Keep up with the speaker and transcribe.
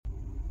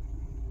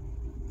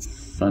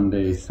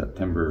Sunday,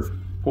 September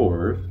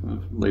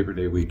 4th, Labor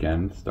Day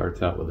weekend.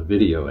 Starts out with a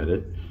video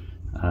edit.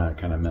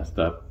 Kind of messed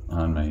up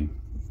on my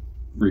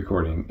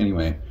recording.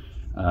 Anyway,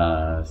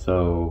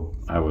 so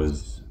I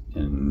was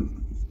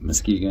in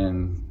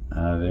Muskegon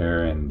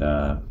there, and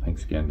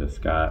thanks again to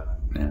Scott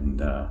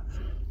and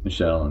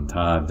Michelle and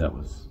Todd. That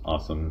was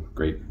awesome.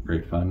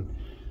 Great fun.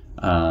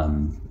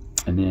 And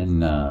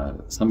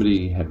then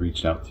somebody had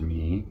reached out to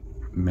me,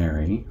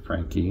 Mary,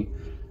 Frankie,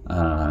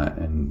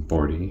 and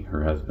Bordy,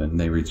 her husband.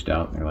 They reached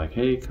out and they're like,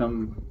 hey,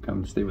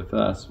 come stay with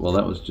us. Well,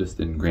 that was just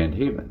in Grand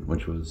Haven,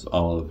 which was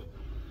all of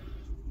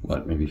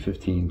what, maybe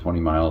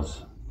 15-20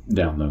 miles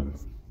down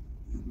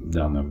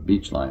the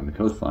beach line, the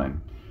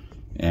coastline.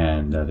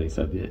 And they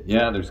said,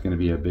 yeah, there's going to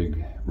be a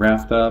big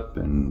raft up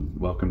and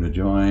welcome to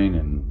join.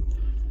 And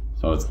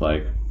so it's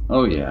like,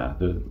 oh yeah,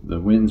 the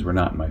winds were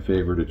not in my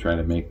favor to try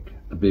to make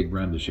a big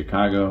run to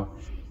Chicago.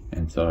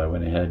 And so I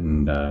went ahead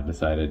and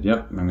decided,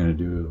 yep, I'm going to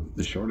do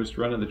the shortest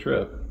run of the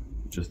trip.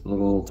 Just a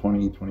little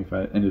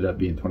 25, ended up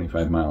being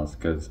 25 miles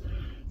because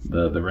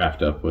the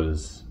raft up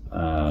was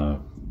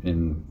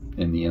in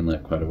the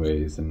inlet quite a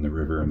ways, in the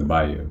river and the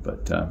bayou.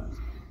 But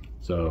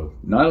so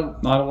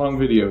not a long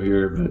video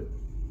here, but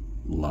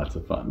lots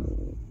of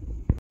fun.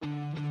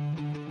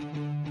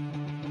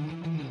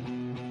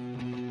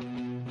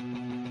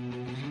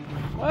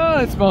 Well,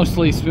 it's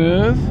mostly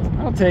smooth.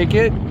 I'll take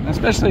it,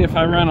 especially if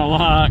I run a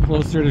lot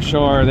closer to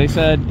shore. They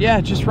said,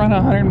 yeah, just run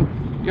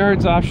 100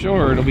 yards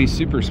offshore. It'll be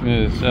super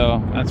smooth.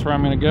 So that's where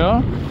I'm going to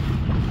go.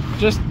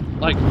 Just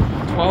like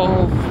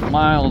 12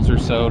 miles or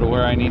so to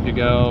where I need to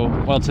go,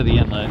 well, to the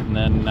inlet, and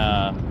then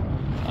got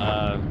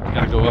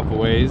to go up a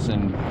ways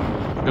and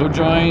go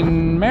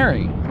join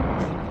Mary.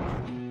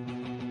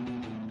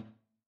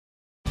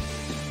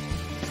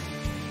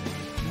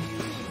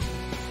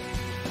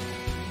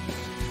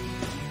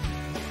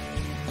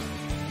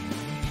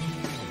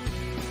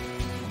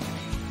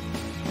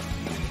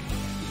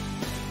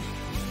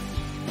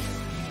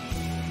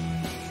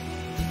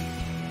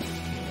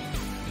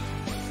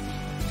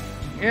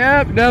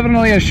 Yep,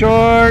 definitely a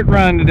short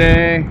run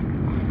today.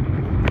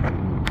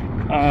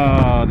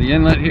 The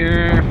inlet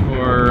here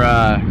for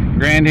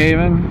Grand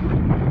Haven.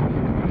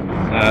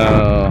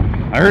 So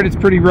I heard it's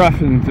pretty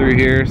rough in through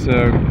here,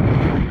 so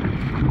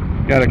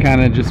gotta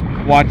kind of just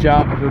watch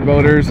out for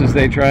boaters as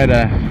they try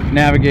to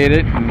navigate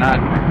it and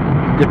not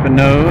dip a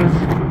nose,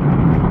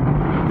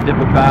 dip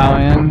a bow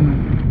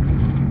in.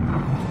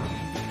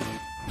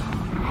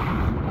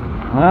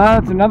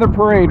 It's another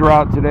parade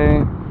route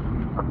today.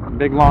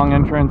 Big long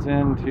entrance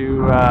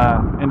into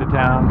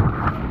town.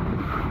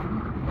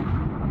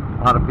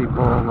 A lot of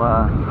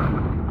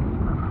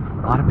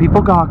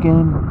people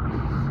gawking.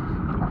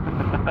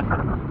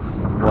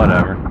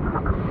 Whatever.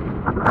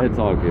 It's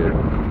all good.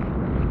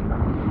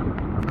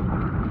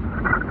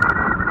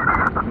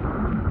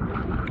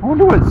 I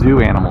wonder what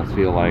zoo animals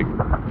feel like.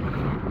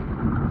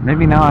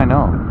 Maybe now I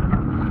know.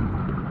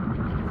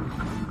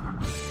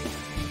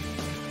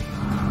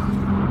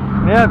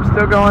 Yeah, I'm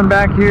still going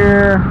back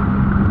here.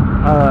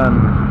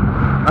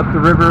 Up the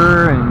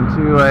river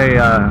into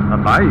a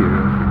bayou.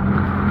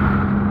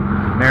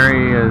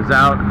 Mary is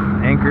out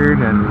anchored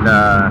and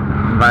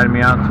invited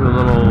me out to a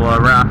little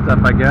raft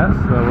up, I guess,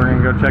 so we're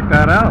gonna go check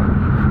that out.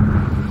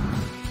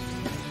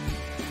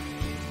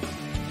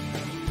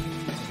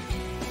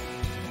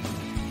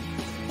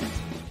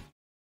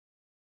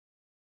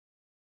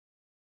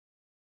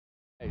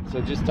 So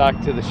just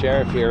talked to the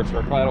sheriff here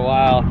for quite a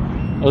while.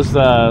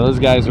 Those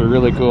guys are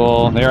really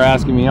cool. They were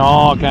asking me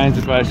all kinds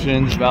of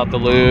questions about the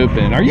loop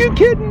and are you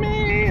kidding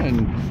me?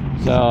 And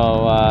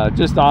so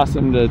just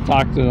awesome to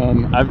talk to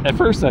them. At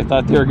first I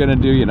thought they were gonna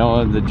do, you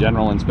know, the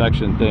general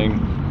inspection thing,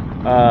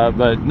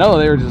 but no,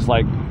 they were just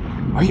like,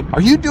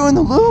 are you doing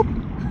the loop?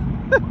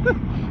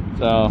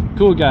 So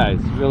cool guys,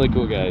 really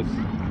cool guys.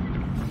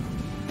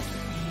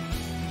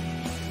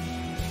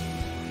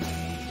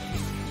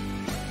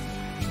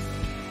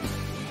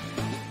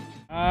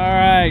 All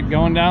right,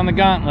 going down the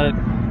gauntlet.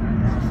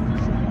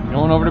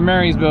 Going over to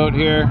Mary's boat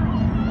here.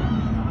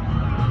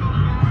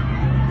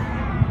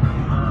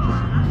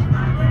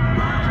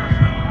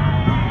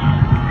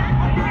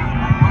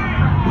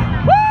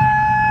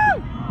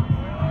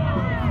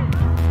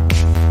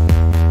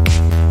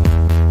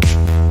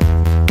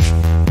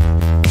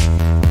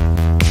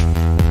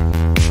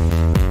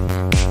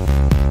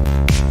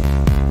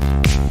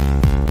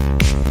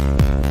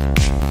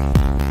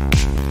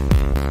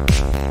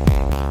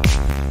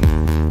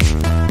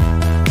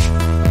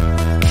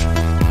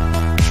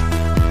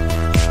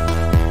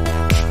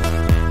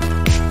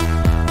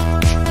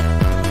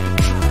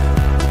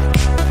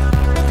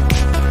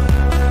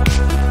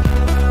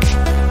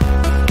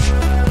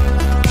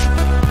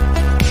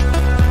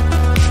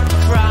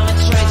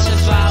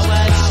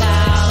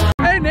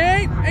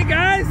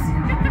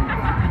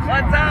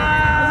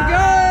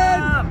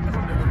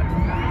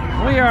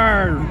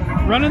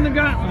 Running the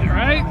gauntlet,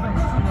 right?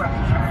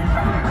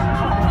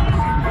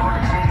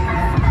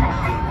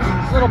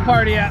 Little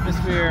party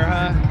atmosphere,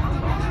 huh?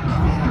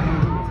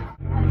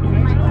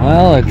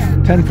 Well, it's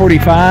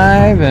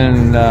 10:45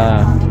 and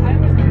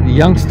The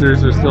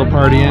youngsters are still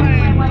partying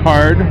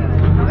hard,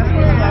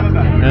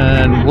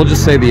 and we'll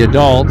just say the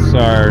adults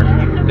are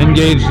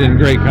engaged in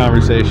great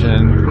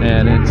conversation,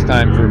 and it's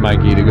time for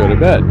Mikey to go to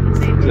bed.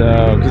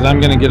 So, because I'm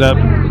going to get up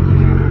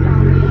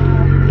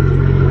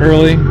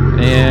early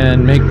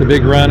and make the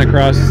big run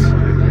across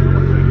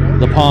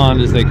the pond,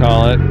 as they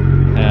call it,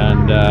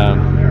 and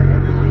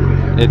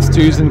it's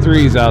 2s and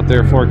 3s out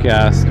there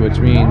forecast, which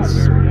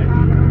means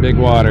big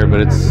water, but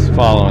it's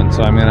following,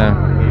 so I'm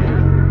gonna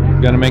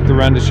make the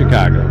run to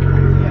Chicago.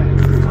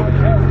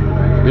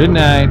 Good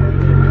night,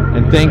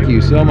 and thank you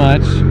so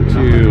much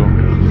to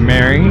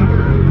Mary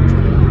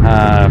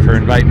for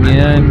inviting me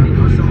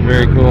in.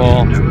 Very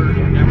cool.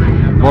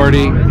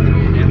 Gordy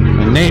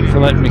and Nate for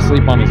letting me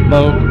sleep on his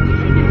boat.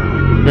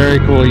 Very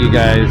cool, you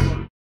guys.